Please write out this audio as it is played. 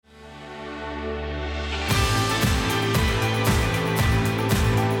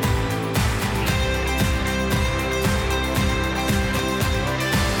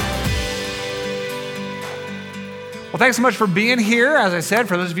Thanks so much for being here. As I said,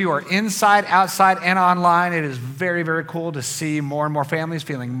 for those of you who are inside, outside, and online, it is very, very cool to see more and more families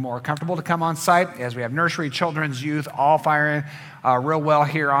feeling more comfortable to come on site as we have nursery, children's, youth, all firing real well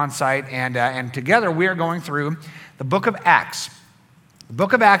here on site. And together we are going through the book of Acts. The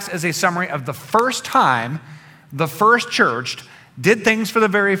book of Acts is a summary of the first time the first church did things for the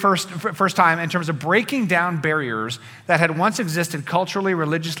very first time in terms of breaking down barriers that had once existed culturally,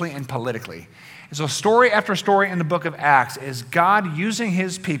 religiously, and politically. And so story after story in the book of Acts is God using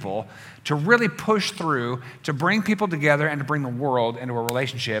his people to really push through, to bring people together and to bring the world into a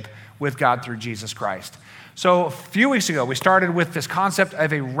relationship with God through Jesus Christ. So a few weeks ago, we started with this concept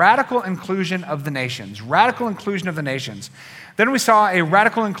of a radical inclusion of the nations, radical inclusion of the nations. Then we saw a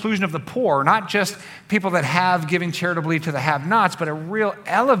radical inclusion of the poor, not just people that have giving charitably to the have-nots, but a real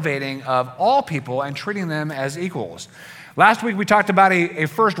elevating of all people and treating them as equals. Last week, we talked about a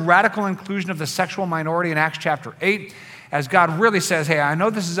first radical inclusion of the sexual minority in Acts chapter 8, as God really says, hey, I know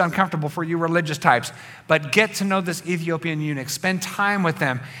this is uncomfortable for you religious types, but get to know this Ethiopian eunuch, spend time with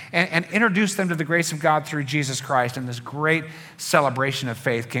them, and introduce them to the grace of God through Jesus Christ. And this great celebration of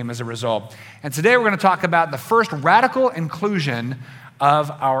faith came as a result. And today we're going to talk about the first radical inclusion of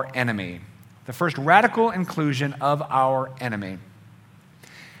our enemy. The first radical inclusion of our enemy.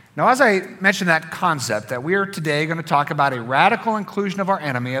 Now, as I mentioned that concept, that we are today going to talk about a radical inclusion of our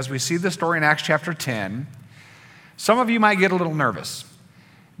enemy as we see the story in Acts chapter 10, some of you might get a little nervous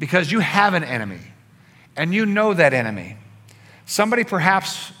because you have an enemy and you know that enemy. Somebody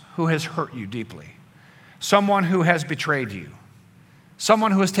perhaps who has hurt you deeply, someone who has betrayed you,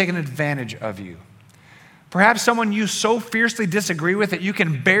 someone who has taken advantage of you, perhaps someone you so fiercely disagree with that you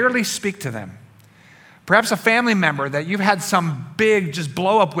can barely speak to them. Perhaps a family member that you've had some big just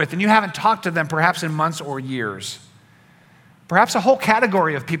blow up with and you haven't talked to them perhaps in months or years. Perhaps a whole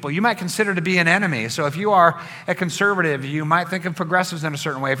category of people you might consider to be an enemy. So if you are a conservative, you might think of progressives in a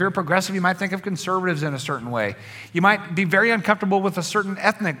certain way. If you're a progressive, you might think of conservatives in a certain way. You might be very uncomfortable with a certain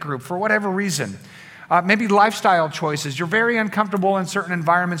ethnic group for whatever reason. Maybe lifestyle choices. You're very uncomfortable in certain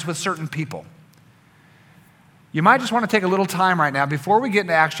environments with certain people. You might just want to take a little time right now before we get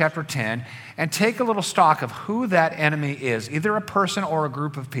into Acts chapter 10 and take a little stock of who that enemy is, either a person or a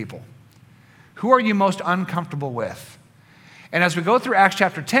group of people. Who are you most uncomfortable with? And as we go through Acts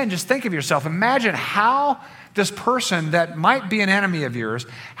chapter 10, just think of yourself. Imagine how this person that might be an enemy of yours,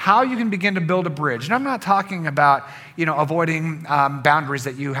 how you can begin to build a bridge. And I'm not talking about, avoiding boundaries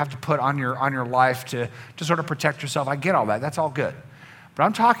that you have to put on your life to sort of protect yourself. I get all that. That's all good. But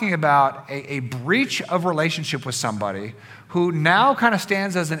I'm talking about a breach of relationship with somebody who now kind of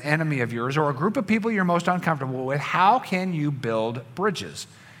stands as an enemy of yours or a group of people you're most uncomfortable with. How can you build bridges?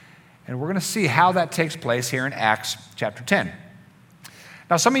 And we're going to see how that takes place here in Acts chapter 10.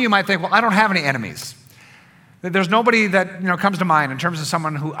 Now, some of you might think, well, I don't have any enemies. There's nobody that comes to mind in terms of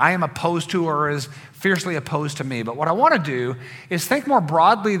someone who I am opposed to or is fiercely opposed to me. But what I want to do is think more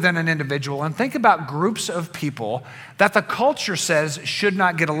broadly than an individual and think about groups of people that the culture says should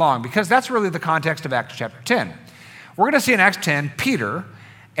not get along, because that's really the context of Acts chapter 10. We're going to see in Acts 10 Peter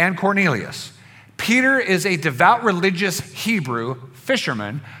and Cornelius. Peter is a devout religious Hebrew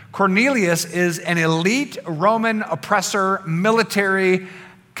fisherman. Cornelius is an elite Roman oppressor, military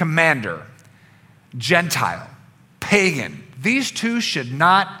commander, Gentile, pagan. These two should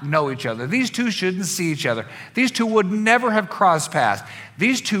not know each other. These two shouldn't see each other. These two would never have crossed paths.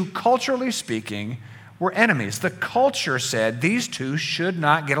 These two, culturally speaking, were enemies. The culture said these two should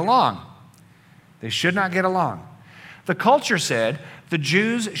not get along. They should not get along. The culture said the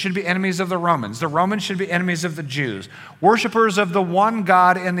Jews should be enemies of the Romans. The Romans should be enemies of the Jews. Worshippers of the one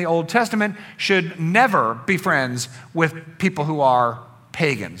God in the Old Testament should never be friends with people who are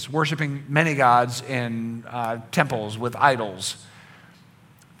pagans, worshiping many gods in temples with idols.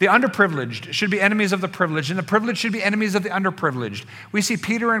 The underprivileged should be enemies of the privileged, and the privileged should be enemies of the underprivileged. We see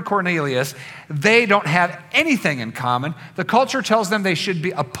Peter and Cornelius, they don't have anything in common. The culture tells them they should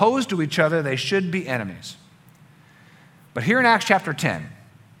be opposed to each other, they should be enemies. But here in Acts chapter 10,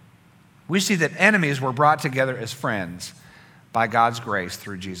 we see that enemies were brought together as friends by God's grace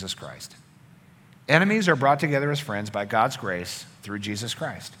through Jesus Christ. Enemies are brought together as friends by God's grace through Jesus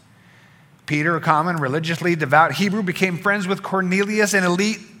Christ. Peter, a common, religiously devout Hebrew, became friends with Cornelius, an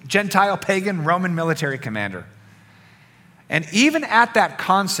elite Gentile pagan Roman military commander. And even at that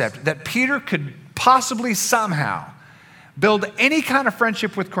concept that Peter could possibly somehow build any kind of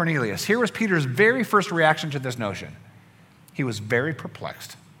friendship with Cornelius, here was Peter's very first reaction to this notion. He was very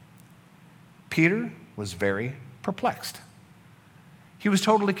perplexed. Peter was very perplexed. He was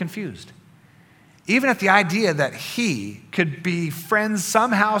totally confused. Even at the idea that he could be friends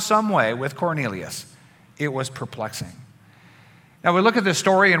somehow, some way with Cornelius, It was perplexing. Now, we look at this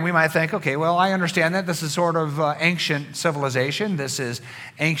story and we might think, okay, well, I understand that this is sort of ancient civilization. This is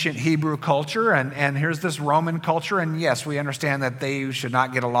ancient Hebrew culture, and here's this Roman culture, and yes, we understand that they should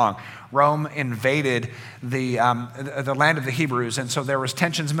not get along. Rome invaded the land of the Hebrews, and so there was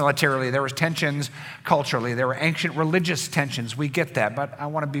tensions militarily, there was tensions culturally, there were ancient religious tensions. We get that, but I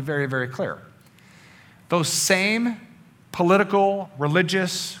want to be very, very clear. Those same political,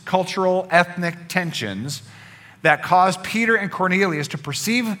 religious, cultural, ethnic tensions that caused Peter and Cornelius to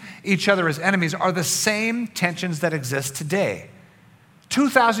perceive each other as enemies are the same tensions that exist today.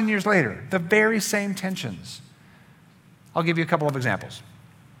 2,000 years later, the very same tensions. I'll give you a couple of examples.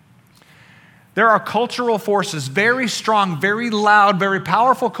 There are cultural forces, very strong, very loud, very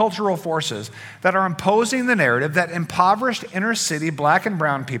powerful cultural forces that are imposing the narrative that impoverished inner city black and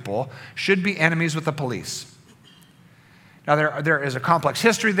brown people should be enemies with the police. Now, there is a complex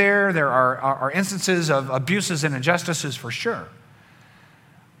history there. There are instances of abuses and injustices for sure.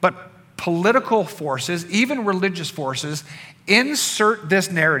 But political forces, even religious forces, insert this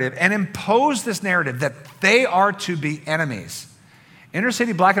narrative and impose this narrative that they are to be enemies. Inner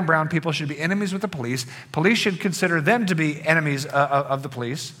city black and brown people should be enemies with the police. Police should consider them to be enemies of the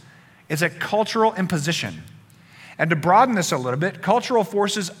police. It's a cultural imposition. And to broaden this a little bit, cultural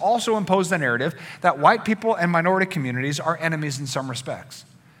forces also impose the narrative that white people and minority communities are enemies in some respects.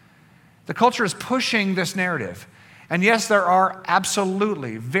 The culture is pushing this narrative. And yes, there are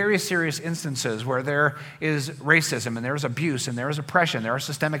absolutely very serious instances where there is racism and there is abuse and there is oppression, there are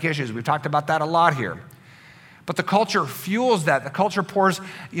systemic issues. We've talked about that a lot here. But the culture fuels that. The culture pours,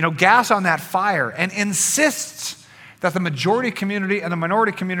 gas on that fire and insists that the majority community and the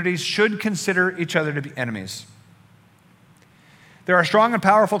minority communities should consider each other to be enemies. There are strong and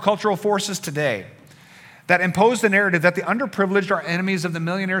powerful cultural forces today that impose the narrative that the underprivileged are enemies of the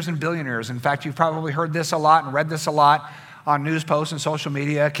millionaires and billionaires. In fact, you've probably heard this a lot and read this a lot on news posts and social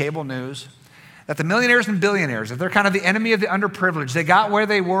media, cable news, that the millionaires and billionaires, that they're kind of the enemy of the underprivileged. They got where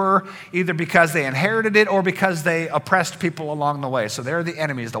they were either because they inherited it or because they oppressed people along the way. So they're the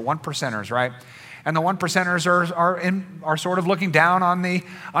enemies, the one percenters, right? And the one percenters are sort of looking down on the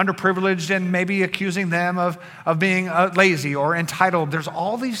underprivileged and maybe accusing them of being lazy or entitled. There's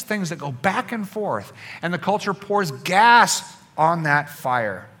all these things that go back and forth, and the culture pours gas on that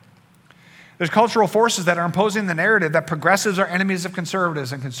fire. There's cultural forces that are imposing the narrative that progressives are enemies of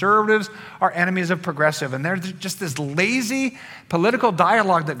conservatives and conservatives are enemies of progressive. And there's just this lazy political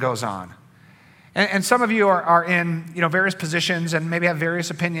dialogue that goes on. And some of you are in various positions and maybe have various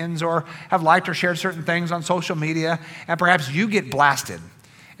opinions or have liked or shared certain things on social media, and perhaps you get blasted.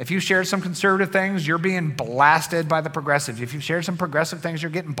 If you shared some conservative things, you're being blasted by the progressives. If you've shared some progressive things,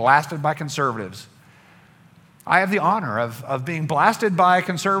 you're getting blasted by conservatives. I have the honor of being blasted by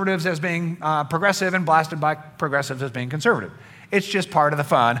conservatives as being progressive and blasted by progressives as being conservative. It's just part of the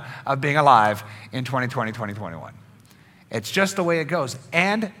fun of being alive in 2020, 2021. It's just the way it goes.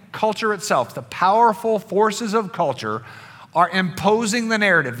 And culture itself, the powerful forces of culture, are imposing the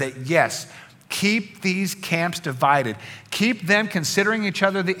narrative that, yes, keep these camps divided. Keep them considering each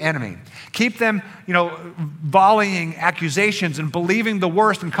other the enemy. Keep them, volleying accusations and believing the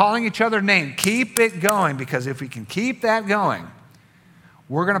worst and calling each other names. Keep it going, because if we can keep that going,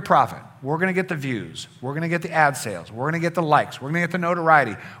 we're going to profit. We're going to get the views. We're going to get the ad sales. We're going to get the likes. We're going to get the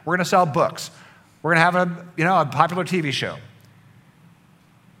notoriety. We're going to sell books. We're going to have a popular TV show.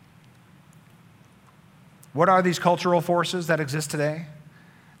 What are these cultural forces that exist today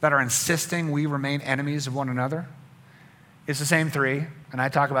that are insisting we remain enemies of one another? It's the same three, and I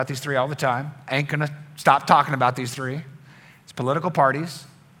talk about these three all the time. I ain't going to stop talking about these three. It's political parties.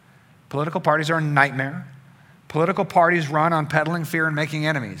 Political parties are a nightmare. Political parties run on peddling fear and making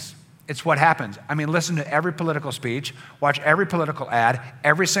enemies. It's what happens. Listen to every political speech, watch every political ad.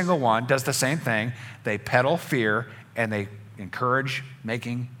 Every single one does the same thing. They peddle fear and they encourage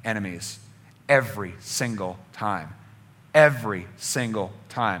making enemies. Every single time. Every single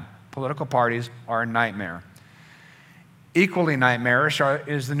time. Political parties are a nightmare. Equally nightmarish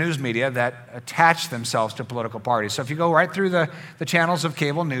is the news media that attach themselves to political parties. So if you go right through the channels of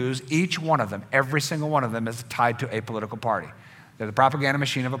cable news, each one of them, every single one of them is tied to a political party. They're the propaganda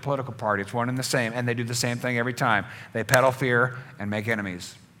machine of a political party. It's one and the same, and they do the same thing every time. They peddle fear and make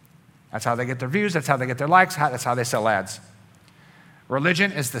enemies. That's how they get their views. That's how they get their likes. That's how they sell ads.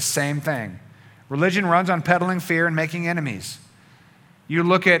 Religion is the same thing. Religion runs on peddling fear and making enemies. You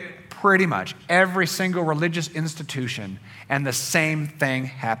look at pretty much every single religious institution, and the same thing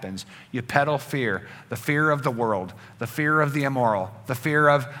happens. You peddle fear, the fear of the world, the fear of the immoral, the fear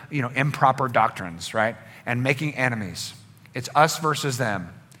of improper doctrines, right? And making enemies. It's us versus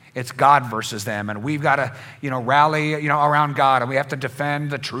them. It's God versus them, and we've got to, rally, around God, and we have to defend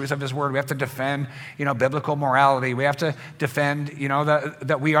the truth of his word. We have to defend, biblical morality. We have to defend,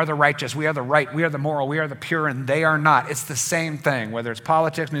 that we are the righteous, we are the right, we are the moral, we are the pure, and they are not. It's the same thing, whether it's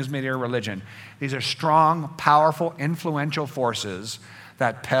politics, news media, or religion. These are strong, powerful, influential forces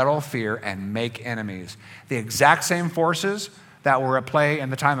that peddle fear and make enemies. The exact same forces that were at play in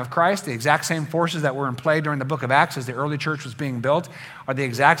the time of Christ, the exact same forces that were in play during the book of Acts as the early church was being built, are the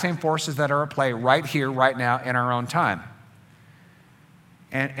exact same forces that are at play right here, right now, in our own time.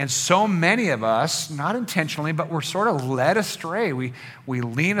 And so many of us, not intentionally, but we're sort of led astray. We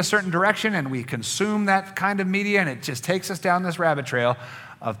lean a certain direction and we consume that kind of media, and it just takes us down this rabbit trail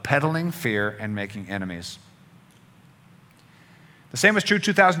of peddling fear and making enemies. The same was true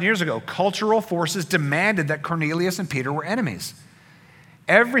 2,000 years ago. Cultural forces demanded that Cornelius and Peter were enemies.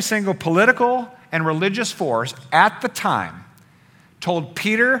 Every single political and religious force at the time told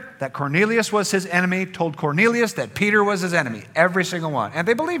Peter that Cornelius was his enemy, told Cornelius that Peter was his enemy, every single one. And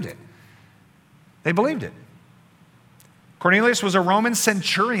they believed it. They believed it. Cornelius was a Roman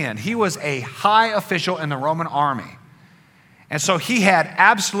centurion. He was a high official in the Roman army. And so he had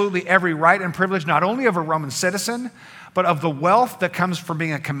absolutely every right and privilege, not only of a Roman citizen, but of the wealth that comes from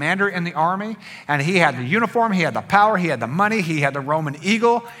being a commander in the army. And he had the uniform, he had the power, he had the money, he had the Roman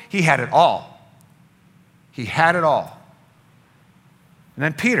eagle, he had it all. He had it all. And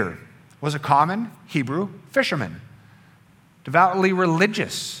then Peter was a common Hebrew fisherman, devoutly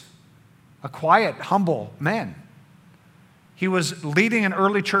religious, a quiet, humble man. He was leading an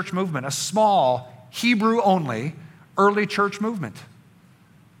early church movement, a small, Hebrew-only early church movement.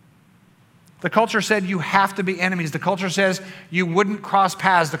 The culture said you have to be enemies. The culture says you wouldn't cross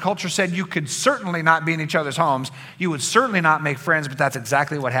paths. The culture said you could certainly not be in each other's homes. You would certainly not make friends, but that's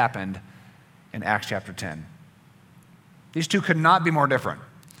exactly what happened in Acts chapter 10. These two could not be more different.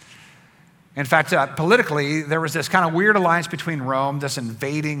 In fact, politically, there was this kind of weird alliance between Rome, this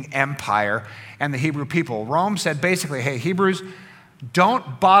invading empire, and the Hebrew people. Rome said basically, hey, Hebrews,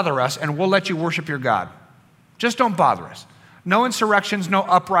 don't bother us and we'll let you worship your God. Just don't bother us. No insurrections, no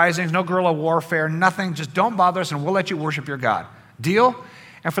uprisings, no guerrilla warfare, nothing. Just don't bother us and we'll let you worship your God. Deal?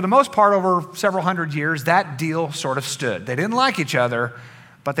 And for the most part, over several hundred years, that deal sort of stood. They didn't like each other,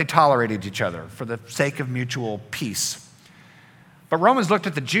 but they tolerated each other for the sake of mutual peace. But Romans looked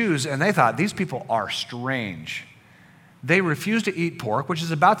at the Jews and they thought, these people are strange. They refuse to eat pork, which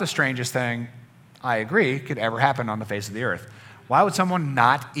is about the strangest thing, I agree, could ever happen on the face of the earth. Why would someone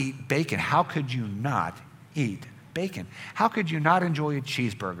not eat bacon? How could you not eat bacon? How could you not enjoy a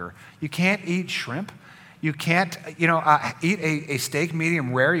cheeseburger? You can't eat shrimp. You can't, eat a steak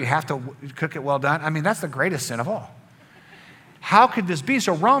medium rare. You have to cook it well done. I mean, that's the greatest sin of all. How could this be?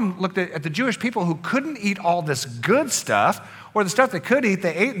 So Rome looked at the Jewish people who couldn't eat all this good stuff, or the stuff they could eat,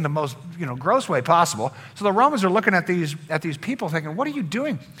 they ate in the most, gross way possible. So the Romans are looking at these people thinking, what are you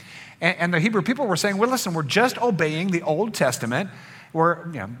doing? And the Hebrew people were saying, well, listen, we're just obeying the Old Testament.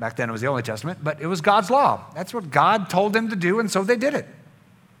 Back then it was the Old Testament, but it was God's law. That's what God told them to do, and so they did it.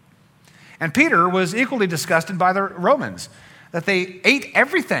 And Peter was equally disgusted by the Romans, that they ate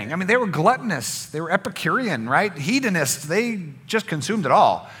everything. I mean, they were gluttonous. They were Epicurean, right? Hedonists. They just consumed it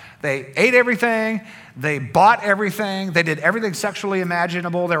all. They ate everything. They bought everything. They did everything sexually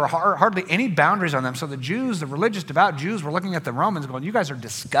imaginable. There were hardly any boundaries on them. So the Jews, the religious, devout Jews, were looking at the Romans going, you guys are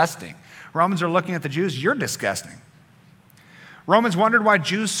disgusting. Romans are looking at the Jews, you're disgusting. Romans wondered why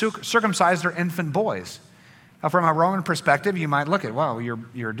Jews circumcised their infant boys. Now, from a Roman perspective, you might look at, well,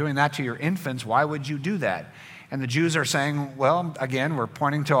 you're doing that to your infants. Why would you do that? And the Jews are saying, well, again, we're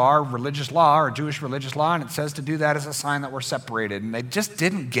pointing to our religious law, our Jewish religious law, and it says to do that as a sign that we're separated. And they just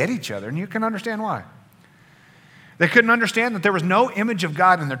didn't get each other, and you can understand why. They couldn't understand that there was no image of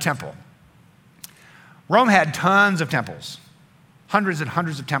God in their temple. Rome had tons of temples, hundreds and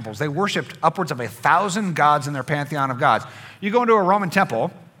hundreds of temples. They worshiped upwards of 1,000 gods in their pantheon of gods. You go into a Roman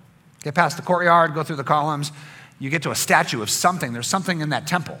temple, get past the courtyard, go through the columns, you get to a statue of something. There's something in that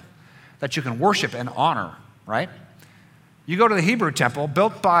temple that you can worship and honor, right? You go to the Hebrew temple,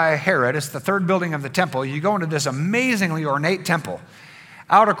 built by Herod. It's the third building of the temple. You go into this amazingly ornate temple.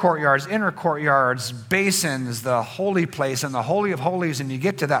 Outer courtyards, inner courtyards, basins, the holy place, and the Holy of Holies, and you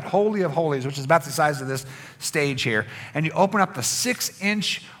get to that Holy of Holies, which is about the size of this stage here, and you open up the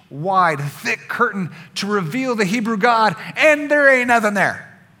 6-inch wide, thick curtain to reveal the Hebrew God, and there ain't nothing there.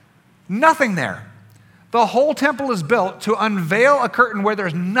 Nothing there. The whole temple is built to unveil a curtain where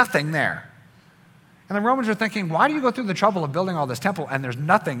there's nothing there. And the Romans are thinking, why do you go through the trouble of building all this temple and there's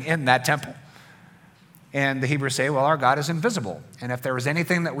nothing in that temple? And the Hebrews say, well, our God is invisible. And if there was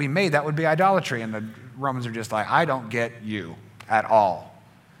anything that we made, that would be idolatry. And the Romans are just like, I don't get you at all.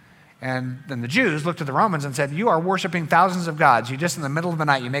 And then the Jews looked at the Romans and said, you are worshiping thousands of gods. You just in the middle of the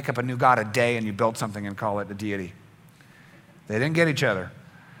night, you make up a new god a day and you build something and call it a deity. They didn't get each other.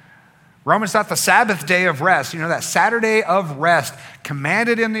 Romans thought the Sabbath day of rest, that Saturday of rest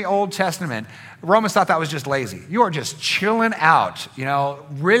commanded in the Old Testament, Romans thought that was just lazy. You are just chilling out,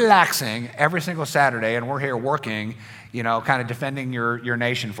 relaxing every single Saturday, and we're here working, kind of defending your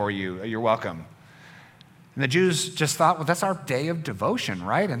nation for you. You're welcome. And the Jews just thought, well, that's our day of devotion,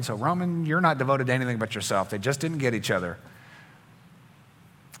 right? And so, Roman, you're not devoted to anything but yourself. They just didn't get each other.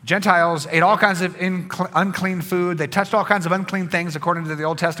 Gentiles ate all kinds of unclean food. They touched all kinds of unclean things according to the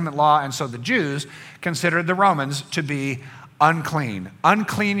Old Testament law. And so the Jews considered the Romans to be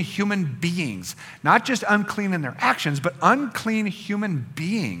unclean human beings. Not just unclean in their actions, but unclean human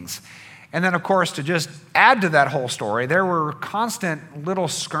beings. And then, of course, to just add to that whole story, there were constant little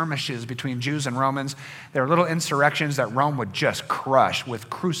skirmishes between Jews and Romans. There were little insurrections that Rome would just crush with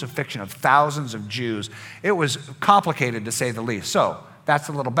crucifixion of thousands of Jews. It was complicated, to say the least. So that's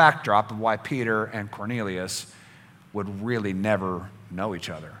a little backdrop of why Peter and Cornelius would really never know each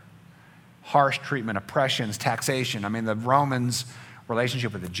other. Harsh treatment, oppressions, taxation. The Romans'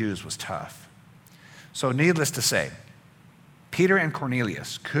 relationship with the Jews was tough. So needless to say, Peter and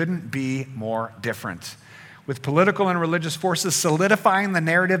Cornelius couldn't be more different, with political and religious forces solidifying the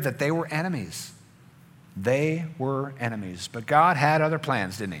narrative that they were enemies. They were enemies, but God had other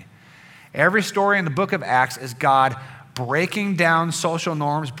plans, didn't he? Every story in the book of Acts is God breaking down social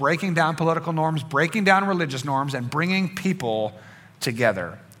norms, breaking down political norms, breaking down religious norms, and bringing people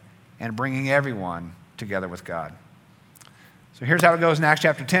together and bringing everyone together with God. So here's how it goes in Acts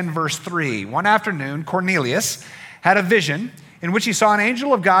chapter 10, verse 3. One afternoon, Cornelius had a vision in which he saw an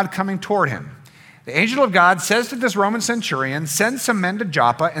angel of God coming toward him. The angel of God says to this Roman centurion, send some men to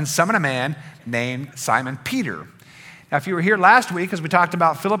Joppa and summon a man named Simon Peter. Now, if you were here last week, as we talked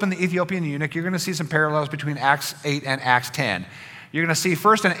about Philip and the Ethiopian eunuch, you're going to see some parallels between Acts 8 and Acts 10. You're going to see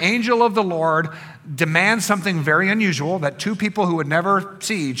first an angel of the Lord demand something very unusual, that two people who would never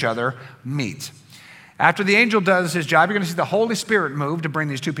see each other meet. After the angel does his job, you're going to see the Holy Spirit move to bring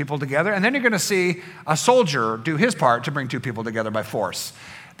these two people together, and then you're going to see a soldier do his part to bring two people together by force.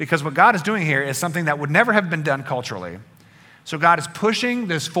 Because what God is doing here is something that would never have been done culturally. So God is pushing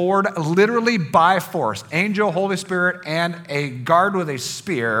this forward literally by force. Angel, Holy Spirit, and a guard with a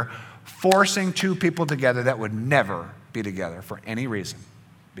spear forcing two people together that would never be together for any reason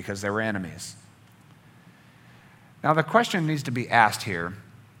because they were enemies. Now the question needs to be asked here.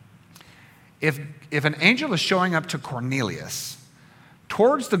 If an angel is showing up to Cornelius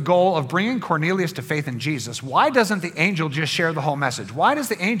towards the goal of bringing Cornelius to faith in Jesus, why doesn't the angel just share the whole message? Why does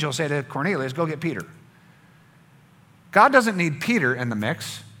the angel say to Cornelius, go get Peter? God doesn't need Peter in the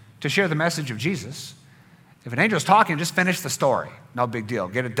mix to share the message of Jesus. If an angel is talking, just finish the story. No big deal.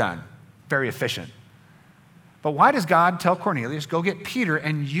 Get it done. Very efficient. But why does God tell Cornelius, go get Peter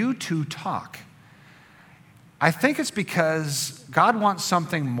and you two talk? I think it's because God wants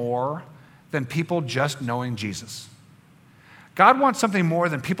something more than people just knowing Jesus. God wants something more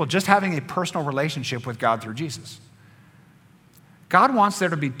than people just having a personal relationship with God through Jesus. God wants there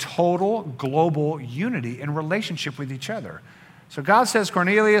to be total global unity in relationship with each other. So God says,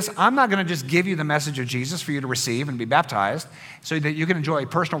 Cornelius, I'm not going to just give you the message of Jesus for you to receive and be baptized so that you can enjoy a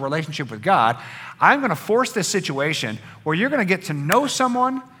personal relationship with God. I'm going to force this situation where you're going to get to know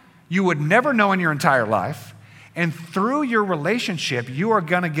someone you would never know in your entire life. And through your relationship, you are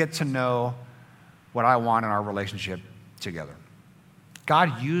going to get to know what I want in our relationship together.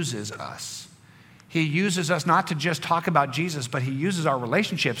 God uses us. He uses us not to just talk about Jesus, but he uses our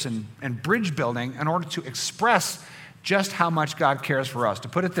relationships and bridge building in order to express just how much God cares for us. To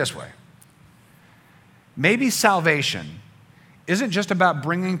put it this way, maybe salvation isn't just about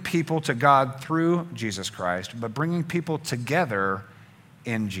bringing people to God through Jesus Christ, but bringing people together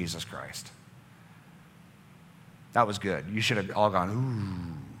in Jesus Christ. That was good. You should have all gone,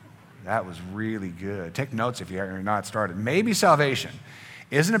 ooh, that was really good. Take notes if you're not started. Maybe salvation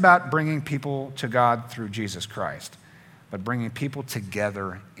isn't about bringing people to God through Jesus Christ, but bringing people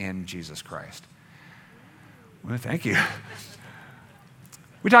together in Jesus Christ. Well, thank you.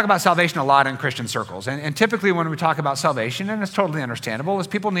 We talk about salvation a lot in Christian circles, and typically when we talk about salvation, and it's totally understandable, is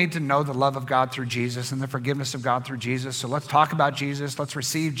people need to know the love of God through Jesus and the forgiveness of God through Jesus. So let's talk about Jesus, let's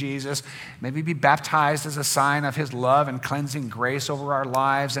receive Jesus, maybe be baptized as a sign of his love and cleansing grace over our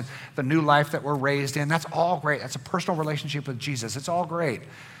lives and the new life that we're raised in. That's all great. That's a personal relationship with Jesus. It's all great.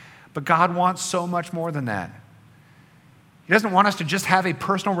 But God wants so much more than that. He doesn't want us to just have a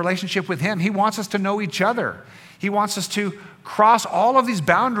personal relationship with him. He wants us to know each other. He wants us to cross all of these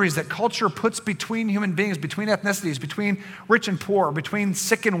boundaries that culture puts between human beings, between ethnicities, between rich and poor, between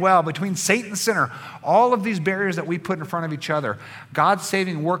sick and well, between saint and sinner. All of these barriers that we put in front of each other. God's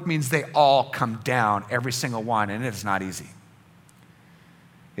saving work means they all come down, every single one, and it is not easy.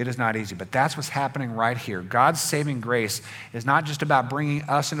 It is not easy, but that's what's happening right here. God's saving grace is not just about bringing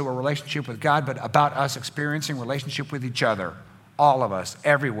us into a relationship with God, but about us experiencing relationship with each other, all of us,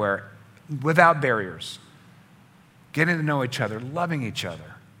 everywhere, without barriers, getting to know each other, loving each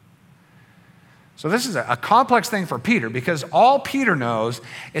other. So this is a complex thing for Peter, because all Peter knows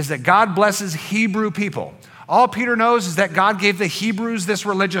is that God blesses Hebrew people. All Peter knows is that God gave the Hebrews this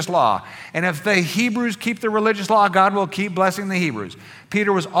religious law. And if the Hebrews keep the religious law, God will keep blessing the Hebrews.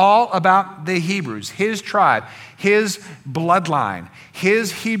 Peter was all about the Hebrews, his tribe, his bloodline,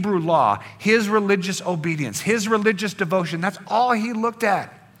 his Hebrew law, his religious obedience, his religious devotion. That's all he looked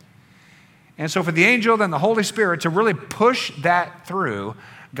at. And so for the angel and the Holy Spirit to really push that through,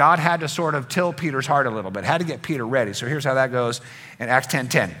 God had to sort of till Peter's heart a little bit, had to get Peter ready. So here's how that goes in Acts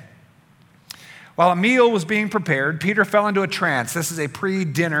 10:10. While a meal was being prepared, Peter fell into a trance. This is a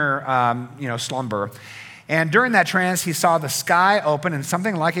pre-dinner, slumber. And during that trance, he saw the sky open and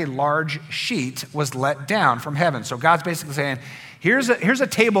something like a large sheet was let down from heaven. So God's basically saying, here's a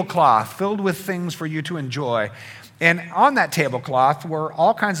tablecloth filled with things for you to enjoy. And on that tablecloth were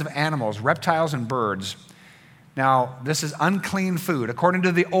all kinds of animals, reptiles and birds. Now, this is unclean food. According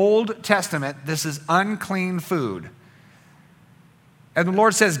to the Old Testament, this is unclean food. And the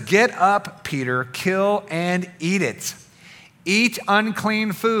Lord says, get up, Peter, kill and eat it. Eat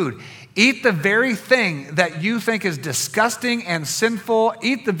unclean food. Eat the very thing that you think is disgusting and sinful.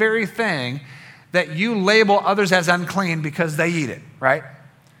 Eat the very thing that you label others as unclean because they eat it, right?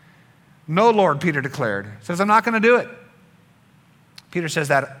 No, Lord, Peter declared. He says, I'm not going to do it. Peter says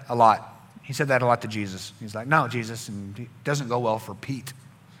that a lot. He said that a lot to Jesus. He's like, no, Jesus, and it doesn't go well for Pete.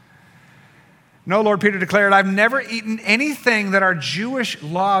 No, Lord, Peter declared, I've never eaten anything that our Jewish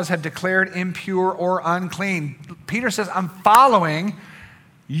laws have declared impure or unclean. Peter says, I'm following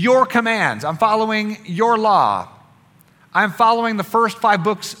your commands. I'm following your law. I'm following the first 5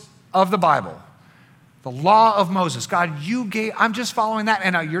 books of the Bible. The law of Moses. God, I'm just following that.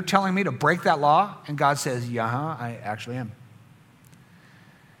 And now you're telling me to break that law? And God says, yeah, I actually am.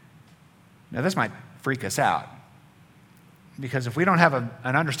 Now, this might freak us out. Because if we don't have an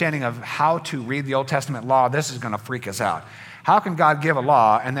understanding of how to read the Old Testament law, this is going to freak us out. How can God give a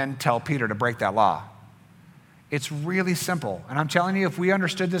law and then tell Peter to break that law? It's really simple. And I'm telling you, if we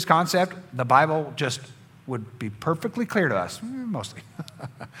understood this concept, the Bible just would be perfectly clear to us, mostly.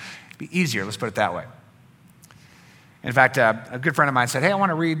 It'd be easier, let's put it that way. In fact, a good friend of mine said, hey, I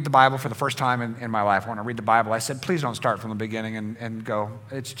want to read the Bible for the first time in my life. I want to read the Bible. I said, please don't start from the beginning and go.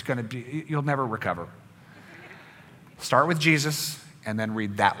 It's going to be, you'll never recover. Start with Jesus and then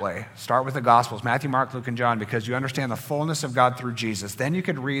read that way. Start with the Gospels, Matthew, Mark, Luke, and John, because you understand the fullness of God through Jesus. Then you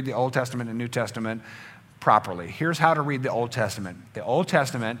could read the Old Testament and New Testament properly. Here's how to read the Old Testament. The Old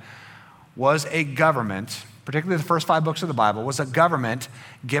Testament was a government, particularly the first 5 books of the Bible, was a government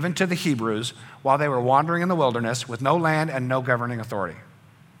given to the Hebrews while they were wandering in the wilderness with no land and no governing authority.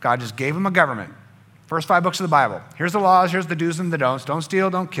 God just gave them a government. First 5 books of the Bible. Here's the laws, here's the do's and the don'ts. Don't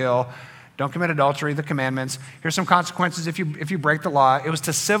steal, don't kill. Don't commit adultery, the commandments. Here's some consequences if you break the law. It was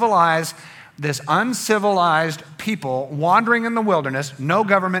to civilize this uncivilized people wandering in the wilderness, no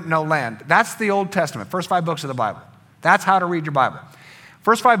government, no land. That's the Old Testament, first 5 books of the Bible. That's how to read your Bible.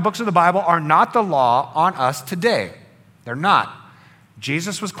 First 5 books of the Bible are not the law on us today. They're not.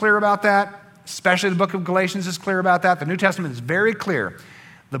 Jesus was clear about that, especially the book of Galatians is clear about that. The New Testament is very clear.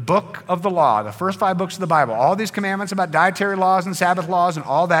 The book of the law, the first 5 books of the Bible, all these commandments about dietary laws and Sabbath laws and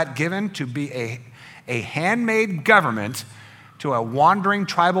all that given to be a handmade government to a wandering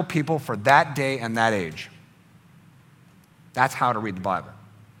tribal people for that day and that age. That's how to read the Bible.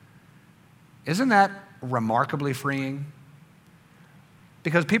 Isn't that remarkably freeing?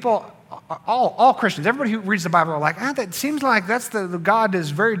 Because people, all Christians, everybody who reads the Bible are like, that seems like that's the God is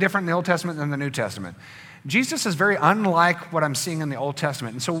very different in the Old Testament than the New Testament. Jesus is very unlike what I'm seeing in the Old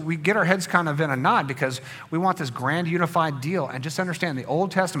Testament. And so we get our heads kind of in a knot because we want this grand unified deal. And just understand the Old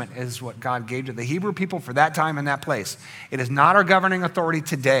Testament is what God gave to the Hebrew people for that time and that place. It is not our governing authority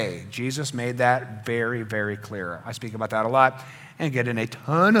today. Jesus made that very, very clear. I speak about that a lot and get in a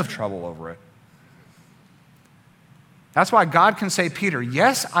ton of trouble over it. That's why God can say, Peter,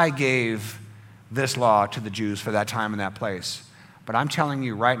 yes, I gave this law to the Jews for that time and that place. But I'm telling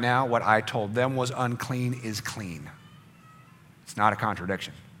you right now, what I told them was unclean is clean. It's not a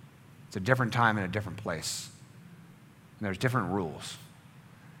contradiction. It's a different time and a different place. and there's different rules.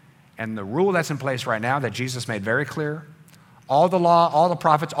 And the rule that's in place right now that Jesus made very clear, all the law, all the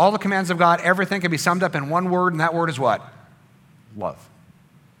prophets, all the commands of God, everything can be summed up in one word, and that word is what? Love.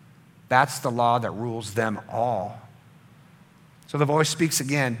 That's the law that rules them all. So the voice speaks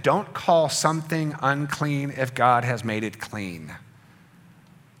again. Don't call something unclean if God has made it clean.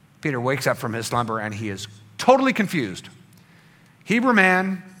 Peter wakes up from his slumber and he is totally confused. Hebrew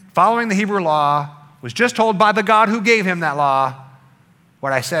man, following the Hebrew law, was just told by the God who gave him that law,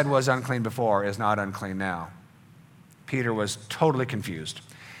 what I said was unclean before is not unclean now. Peter was totally confused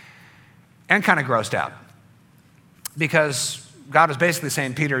and kind of grossed out because God was basically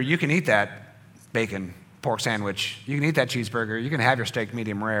saying, Peter, you can eat that bacon pork sandwich. You can eat that cheeseburger. You can have your steak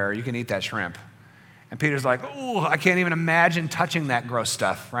medium rare. You can eat that shrimp. And Peter's like, oh, I can't even imagine touching that gross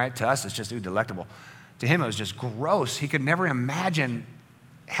stuff, right? To us, it's just, ooh, delectable. To him, it was just gross. He could never imagine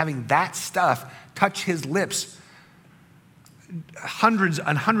having that stuff touch his lips. Hundreds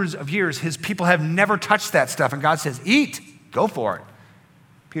and hundreds of years, his people have never touched that stuff. And God says, eat, go for it.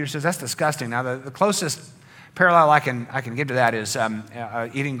 Peter says, that's disgusting. Now, the closest parallel I can give to that is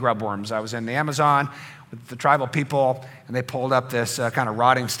eating grub worms. I was in the Amazon with the tribal people, and they pulled up this kind of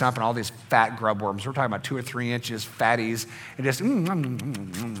rotting stump and all these fat grub worms. We're talking about 2 or 3 inches, fatties, and just,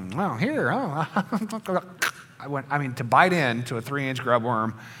 well, here, to bite into a 3-inch grub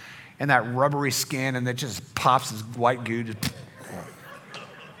worm and that rubbery skin, and it just pops this white goo.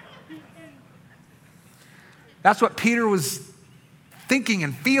 That's what Peter was thinking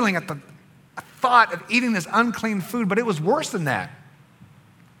and feeling at the thought of eating this unclean food, but it was worse than that.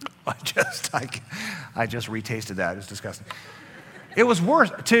 I just retasted that. It was disgusting. It was worse.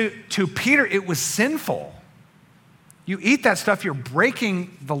 To Peter, it was sinful. You eat that stuff, you're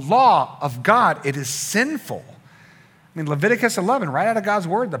breaking the law of God. It is sinful. I mean, Leviticus 11, right out of God's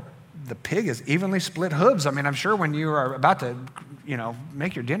word, the pig is evenly split hooves. I mean, I'm sure when you are about to,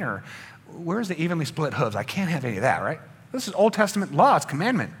 make your dinner, where's the evenly split hooves? I can't have any of that, right? This is Old Testament law. It's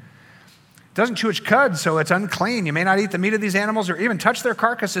commandment. It doesn't chew its cud, so it's unclean. You may not eat the meat of these animals or even touch their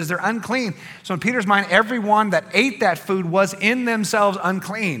carcasses. They're unclean. So in Peter's mind, everyone that ate that food was in themselves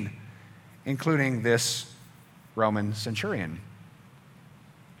unclean, including this Roman centurion.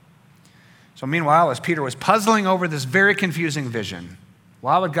 So meanwhile, as Peter was puzzling over this very confusing vision,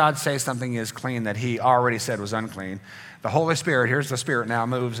 why would God say something is clean that he already said was unclean? The Holy Spirit, here's the Spirit now,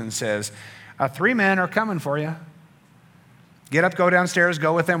 moves and says, 3 men are coming for you. Get up, go downstairs,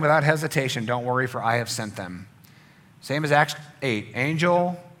 go with them without hesitation. Don't worry, for I have sent them. Same as Acts 8.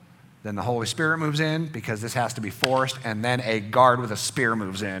 Angel, then the Holy Spirit moves in because this has to be forced, and then a guard with a spear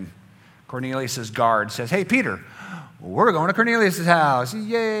moves in. Cornelius' guard says, hey, Peter, we're going to Cornelius' house.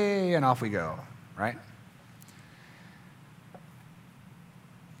 Yay, and off we go, right?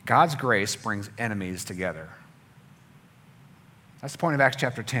 God's grace brings enemies together. That's the point of Acts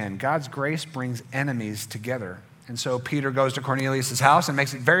chapter 10. God's grace brings enemies together. And so Peter goes to Cornelius' house and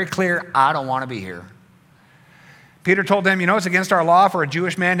makes it very clear, I don't want to be here. Peter told them, it's against our law for a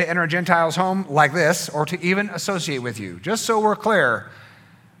Jewish man to enter a Gentile's home like this or to even associate with you. Just so we're clear,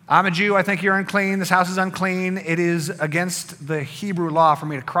 I'm a Jew, I think you're unclean, this house is unclean. It is against the Hebrew law for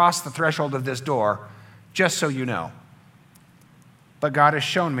me to cross the threshold of this door, just so you know. But God has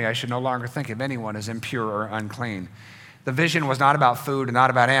shown me I should no longer think of anyone as impure or unclean. The vision was not about food and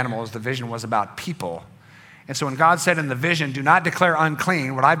not about animals. The vision was about people. And so when God said in the vision, do not declare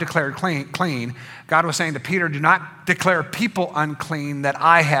unclean what I've declared clean, God was saying to Peter, do not declare people unclean that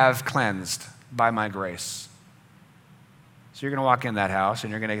I have cleansed by my grace. So you're going to walk in that house and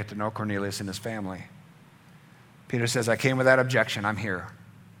you're going to get to know Cornelius and his family. Peter says, I came with that objection. I'm here.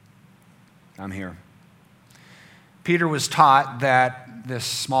 I'm here. Peter was taught that this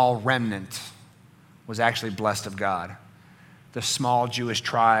small remnant was actually blessed of God. The small Jewish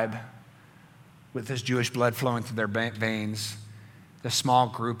tribe with this Jewish blood flowing through their veins, the small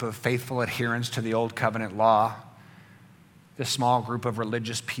group of faithful adherents to the old covenant law, this small group of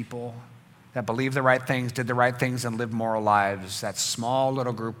religious people that believed the right things, did the right things, and lived moral lives. That small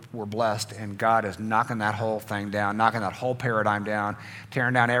little group were blessed, and God is knocking that whole thing down, knocking that whole paradigm down,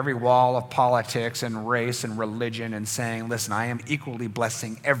 tearing down every wall of politics and race and religion and saying, listen, I am equally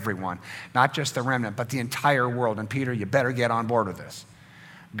blessing everyone, not just the remnant, but the entire world. And Peter, you better get on board with this.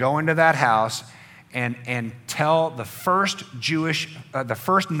 Go into that house and tell the first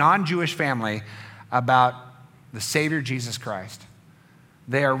non-Jewish family about the Savior, Jesus Christ.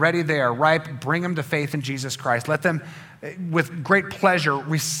 They are ready, they are ripe. Bring them to faith in Jesus Christ. Let them, with great pleasure,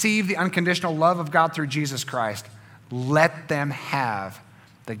 receive the unconditional love of God through Jesus Christ. Let them have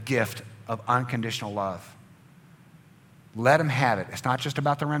the gift of unconditional love. Let them have it. It's not just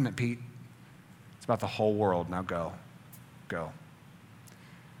about the remnant, Pete. It's about the whole world. Now go. go.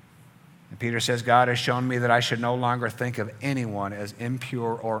 And Peter says, God has shown me that I should no longer think of anyone as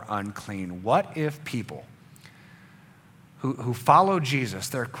impure or unclean. What if people who follow Jesus,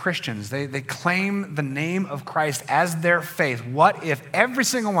 they're Christians, they claim the name of Christ as their faith, what if every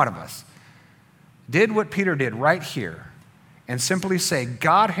single one of us did what Peter did right here and simply say,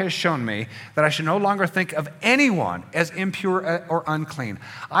 God has shown me that I should no longer think of anyone as impure or unclean.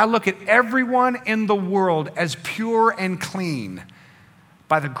 I look at everyone in the world as pure and clean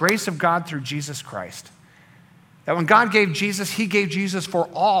by the grace of God through Jesus Christ. That when God gave Jesus, he gave Jesus for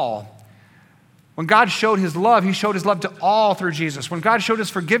all. When God showed his love, he showed his love to all through Jesus. When God showed his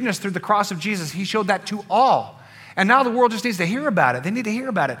forgiveness through the cross of Jesus, he showed that to all. And now the world just needs to hear about it. They need to hear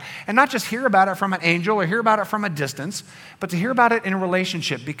about it. And not just hear about it from an angel or hear about it from a distance, but to hear about it in a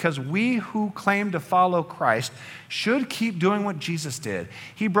relationship, because we who claim to follow Christ should keep doing what Jesus did.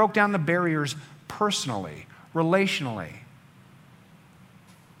 He broke down the barriers personally, relationally.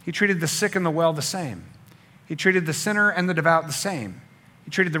 He treated the sick and the well the same. He treated the sinner and the devout the same.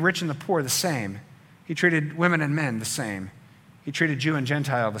 He treated the rich and the poor the same. He treated women and men the same. He treated Jew and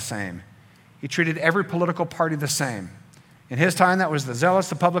Gentile the same. He treated every political party the same. In his time, that was the Zealots,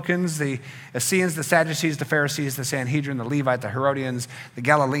 the Publicans, the Essenes, the Sadducees, the Pharisees, the Sanhedrin, the Levite, the Herodians, the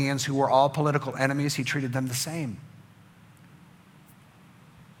Galileans, who were all political enemies. He treated them the same.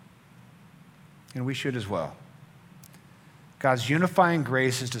 And we should as well. God's unifying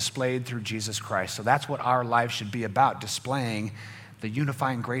grace is displayed through Jesus Christ. So that's what our life should be about, displaying the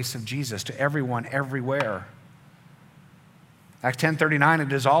unifying grace of Jesus to everyone, everywhere. Acts 10:39,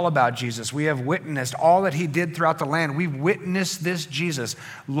 it is all about Jesus. We have witnessed all that he did throughout the land. We've witnessed this Jesus,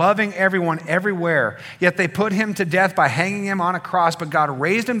 loving everyone everywhere. Yet they put him to death by hanging him on a cross, but God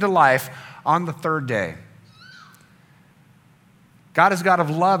raised him to life on the third day. God is God of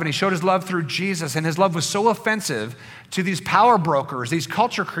love, and he showed his love through Jesus, and his love was so offensive to these power brokers, these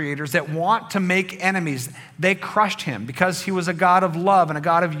culture creators that want to make enemies. They crushed him because he was a God of love and a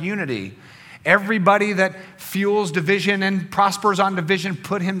God of unity. Everybody that fuels division and prospers on division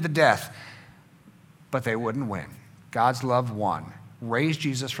put him to death, but they wouldn't win. God's love won, raised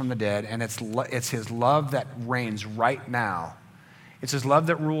Jesus from the dead, and it's his love that reigns right now. It's his love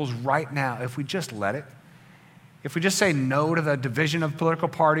that rules right now if we just let it. If we just say no to the division of political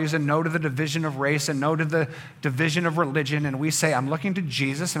parties and no to the division of race and no to the division of religion, and we say, I'm looking to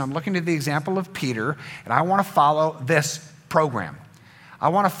Jesus and I'm looking to the example of Peter, and I want to follow this program. I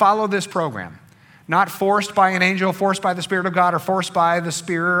want to follow this program. Not forced by an angel, forced by the Spirit of God, or forced by the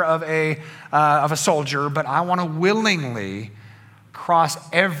spear of a soldier, but I want to willingly cross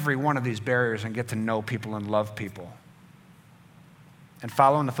every one of these barriers and get to know people and love people and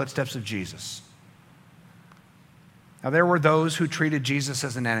follow in the footsteps of Jesus. Now, there were those who treated Jesus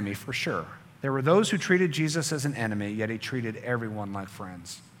as an enemy, for sure. There were those who treated Jesus as an enemy, yet he treated everyone like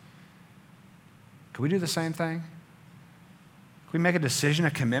friends. Can we do the same thing? Can we make a decision,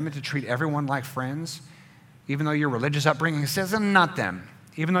 a commitment to treat everyone like friends, even though your religious upbringing says, not them.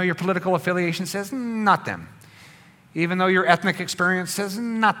 Even though your political affiliation says, not them. Even though your ethnic experience says,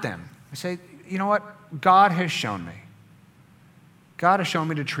 not them. We say, you know what? God has shown me. God has shown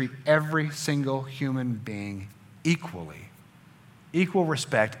me to treat every single human being equally. Equal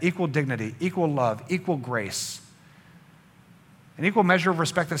respect, equal dignity, equal love, equal grace. An equal measure of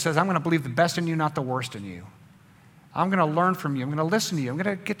respect that says, I'm going to believe the best in you, not the worst in you. I'm going to learn from you. I'm going to listen to you. I'm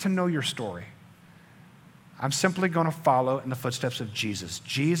going to get to know your story. I'm simply going to follow in the footsteps of Jesus.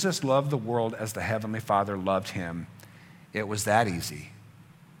 Jesus loved the world as the Heavenly Father loved him. It was that easy.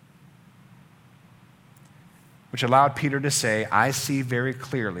 Which allowed Peter to say, I see very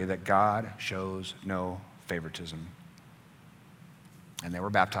clearly that God shows no favoritism. And they were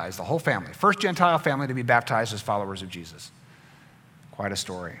baptized, the whole family. First Gentile family to be baptized as followers of Jesus. Quite a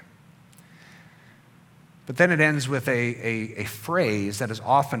story. But then it ends with a phrase that is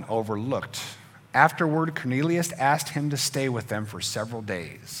often overlooked. Afterward, Cornelius asked him to stay with them for several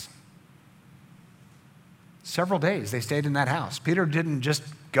days. Several days they stayed in that house. Peter didn't just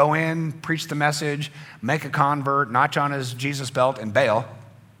go in, preach the message, make a convert, notch on his Jesus belt, and bail.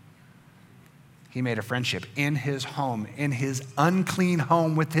 He made a friendship in his home, in his unclean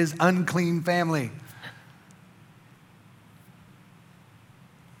home with his unclean family.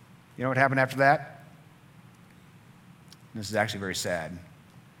 You know what happened after that? This is actually very sad.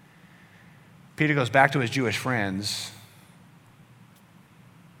 Peter goes back to his Jewish friends,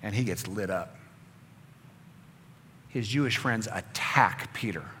 and he gets lit up. His Jewish friends attack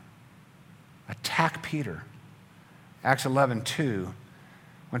Peter. Attack Peter. Acts 11:2.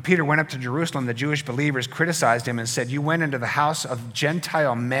 When Peter went up to Jerusalem, the Jewish believers criticized him and said, you went into the house of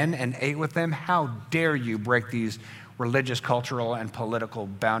Gentile men and ate with them? How dare you break these religious, cultural, and political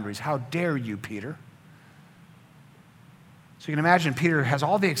boundaries. How dare you, Peter? So you can imagine Peter has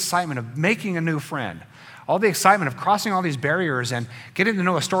all the excitement of making a new friend, all the excitement of crossing all these barriers and getting to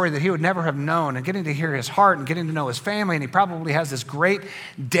know a story that he would never have known and getting to hear his heart and getting to know his family. And he probably has this great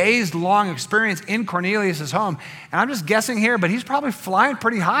days-long experience in Cornelius' home. And I'm just guessing here, but he's probably flying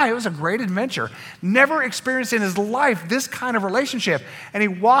pretty high. It was a great adventure. Never experienced in his life this kind of relationship. And he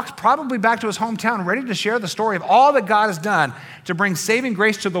walks probably back to his hometown ready to share the story of all that God has done to bring saving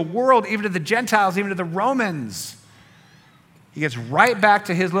grace to the world, even to the Gentiles, even to the Romans. He gets right back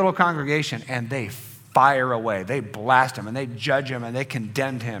to his little congregation and they fire away. They blast him and they judge him and they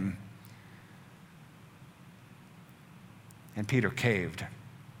condemned him. And Peter caved.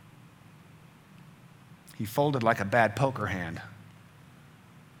 He folded like a bad poker hand.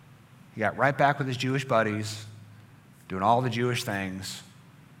 He got right back with his Jewish buddies, doing all the Jewish things,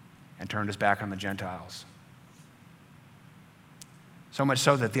 and turned his back on the Gentiles. So much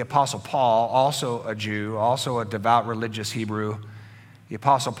so that the Apostle Paul, also a Jew, also a devout religious Hebrew, the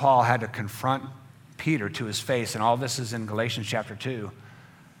Apostle Paul had to confront Peter to his face, and all this is in Galatians chapter 2.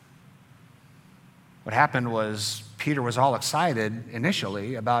 What happened was Peter was all excited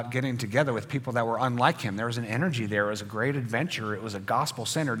initially about getting together with people that were unlike him. There was an energy there. It was a great adventure. It was a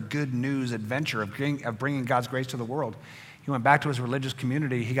gospel-centered, good news adventure of bringing God's grace to the world. He went back to his religious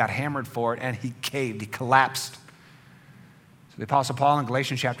community. He got hammered for it, and he caved. He collapsed. So the Apostle Paul in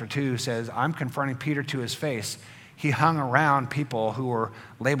Galatians chapter 2 says, I'm confronting Peter to his face. He hung around people who were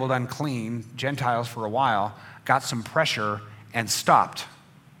labeled unclean, Gentiles, for a while, got some pressure, and stopped.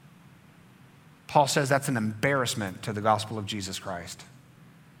 Paul says that's an embarrassment to the gospel of Jesus Christ.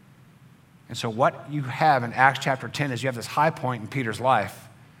 And so what you have in Acts chapter 10 is you have this high point in Peter's life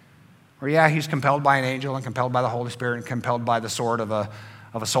where, yeah, he's compelled by an angel and compelled by the Holy Spirit and compelled by the sword of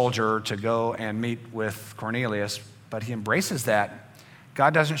a soldier to go and meet with Cornelius, but he embraces that.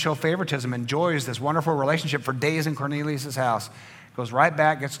 God doesn't show favoritism, enjoys this wonderful relationship for days in Cornelius' house, goes right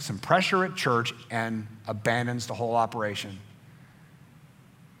back, gets some pressure at church, and abandons the whole operation.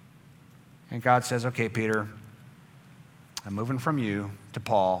 And God says, okay, Peter, I'm moving from you to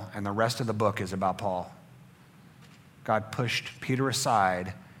Paul, and the rest of the book is about Paul. God pushed Peter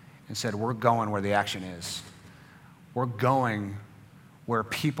aside and said, we're going where the action is. We're going where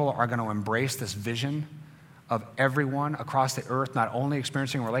people are going to embrace this vision of everyone across the earth not only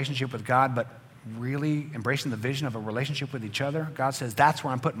experiencing a relationship with God, but really embracing the vision of a relationship with each other. God says, that's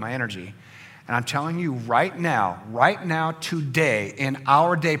where I'm putting my energy. And I'm telling you right now, today, in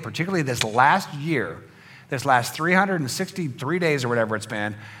our day, particularly this last year, this last 363 days or whatever it's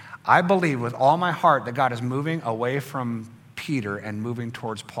been, I believe with all my heart that God is moving away from Peter and moving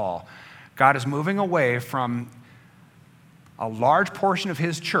towards Paul. God is moving away from a large portion of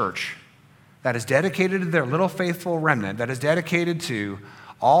his church that is dedicated to their little faithful remnant, that is dedicated to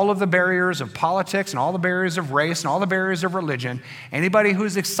all of the barriers of politics and all the barriers of race and all the barriers of religion. Anybody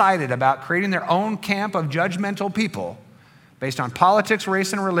who's excited about creating their own camp of judgmental people based on politics,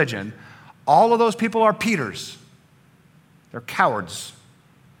 race, and religion, all of those people are Peters. They're cowards.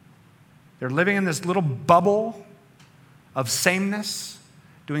 They're living in this little bubble of sameness,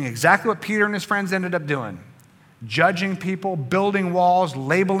 doing exactly what Peter and his friends ended up doing. Judging people, building walls,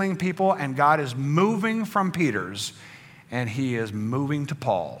 labeling people, and God is moving from Peter's and he is moving to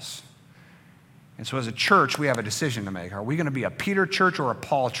Paul's. And so as a church, we have a decision to make. Are we going to be a Peter church or a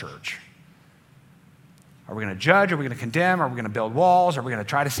Paul church? Are we going to judge? Are we going to condemn? Are we going to build walls? Are we going to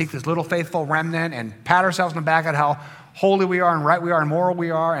try to seek this little faithful remnant and pat ourselves on the back at how holy we are and right we are and moral we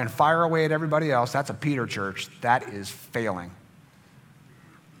are and fire away at everybody else? That's a Peter church. That is failing.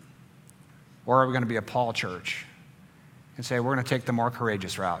 Or are we going to be a Paul church and say we're going to take the more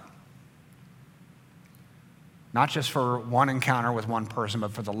courageous route? Not just for one encounter with one person,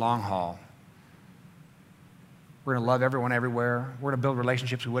 but for the long haul. We're going to love everyone everywhere. We're going to build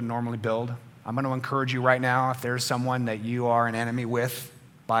relationships we wouldn't normally build. I'm going to encourage you right now, if there's someone that you are an enemy with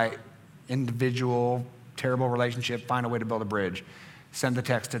by individual, terrible relationship, find a way to build a bridge. Send a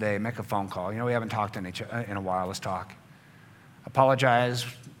text today, make a phone call. You know, we haven't talked in a while, let's talk. Apologize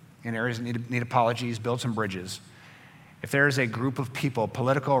in areas that need apologies, build some bridges. If there is a group of people,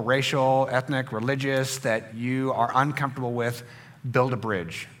 political, racial, ethnic, religious, that you are uncomfortable with, build a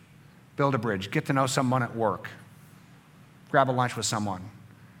bridge. Build a bridge. Get to know someone at work. Grab a lunch with someone.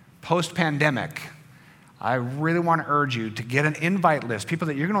 Post-pandemic, I really want to urge you to get an invite list, people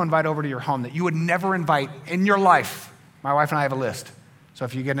that you're going to invite over to your home that you would never invite in your life. My wife and I have a list. So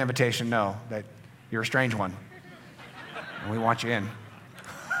if you get an invitation, know that you're a strange one. And we want you in.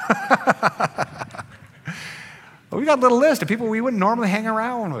 But we got a little list of people we wouldn't normally hang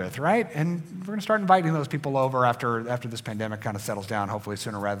around with, right? And we're going to start inviting those people over after this pandemic kind of settles down, hopefully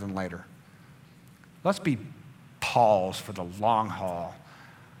sooner rather than later. Let's be Pauls for the long haul.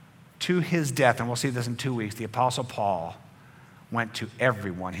 To his death, and we'll see this in 2 weeks, the Apostle Paul went to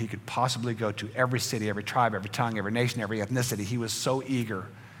everyone he could possibly go to, every city, every tribe, every tongue, every nation, every ethnicity. He was so eager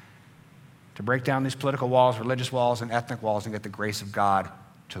to break down these political walls, religious walls, and ethnic walls and get the grace of God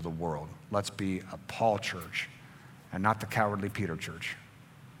to the world. Let's be a Paul church and not the cowardly Peter church.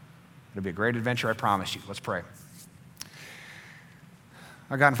 It'll be a great adventure, I promise you. Let's pray.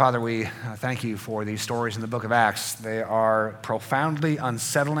 Our God and Father, we thank you for these stories in the book of Acts. They are profoundly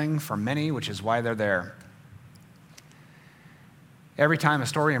unsettling for many, which is why they're there. Every time a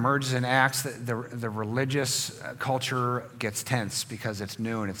story emerges in Acts, the religious culture gets tense because it's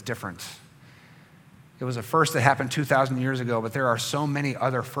new and it's different. It was a first that happened 2,000 years ago, but there are so many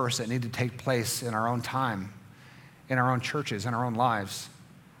other firsts that need to take place in our own time, in our own churches, in our own lives.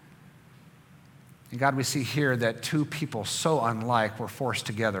 And God, we see here that two people so unlike were forced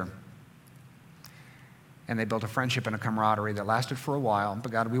together. And they built a friendship and a camaraderie that lasted for a while.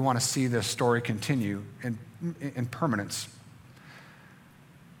 But God, we want to see this story continue in permanence.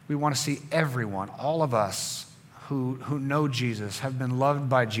 We want to see everyone, all of us who know Jesus, have been loved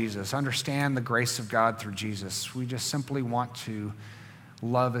by Jesus, understand the grace of God through Jesus. We just simply want to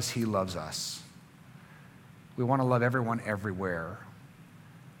love as he loves us. We want to love everyone everywhere.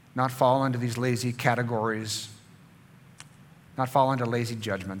 Not fall into these lazy categories, not fall into lazy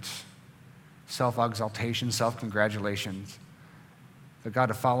judgment, self-exaltation, self-congratulations. But God,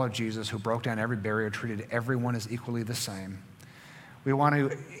 to follow Jesus, who broke down every barrier, treated everyone as equally the same. We want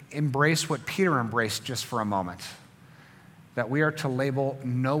to embrace what Peter embraced just for a moment, that we are to label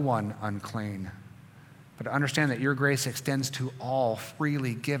no one unclean, but to understand that your grace extends to all,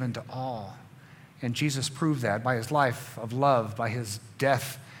 freely given to all. And Jesus proved that by his life of love, by his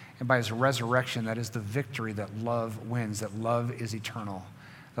death, and by his resurrection. That is the victory that love wins, that love is eternal,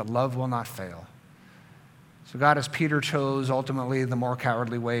 that love will not fail. So God, as Peter chose ultimately the more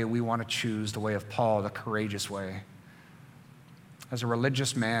cowardly way, we want to choose the way of Paul, the courageous way. As a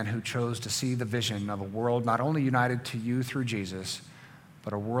religious man who chose to see the vision of a world not only united to you through Jesus,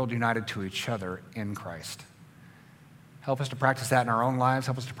 but a world united to each other in Christ. Help us to practice that in our own lives.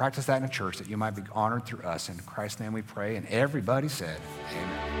 Help us to practice that in a church, that you might be honored through us. In Christ's name we pray. And everybody said,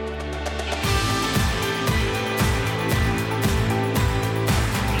 amen.